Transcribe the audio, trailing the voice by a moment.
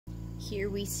Here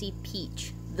we see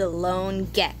Peach, the lone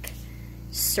Gecko,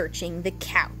 searching the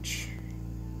couch.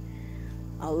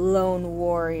 A lone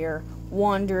warrior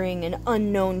wandering an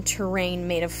unknown terrain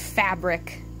made of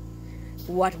fabric.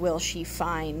 What will she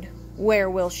find? Where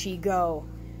will she go?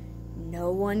 No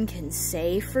one can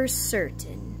say for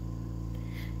certain.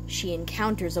 She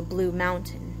encounters a blue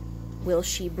mountain. Will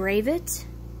she brave it?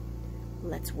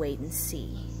 Let's wait and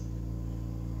see.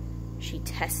 She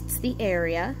tests the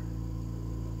area.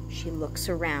 She looks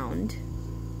around.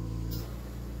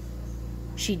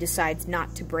 She decides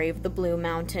not to brave the blue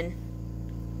mountain.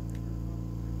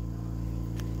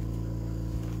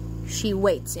 She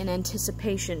waits in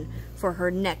anticipation for her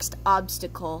next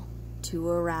obstacle to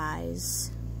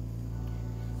arise.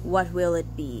 What will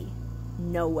it be?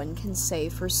 No one can say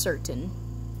for certain.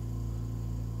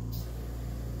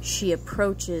 She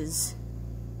approaches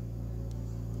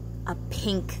a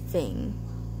pink thing.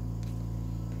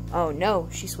 Oh no,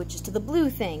 she switches to the blue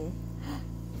thing.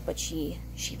 But she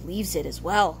leaves it as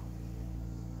well.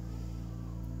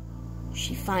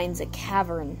 She finds a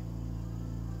cavern.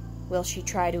 Will she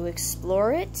try to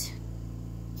explore it?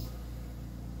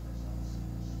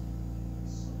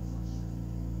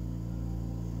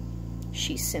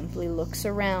 She simply looks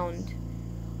around,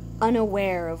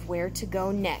 unaware of where to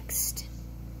go next.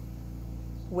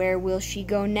 Where will she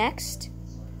go next?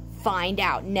 Find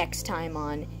out next time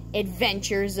on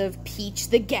Adventures of Peach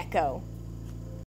the Gecko.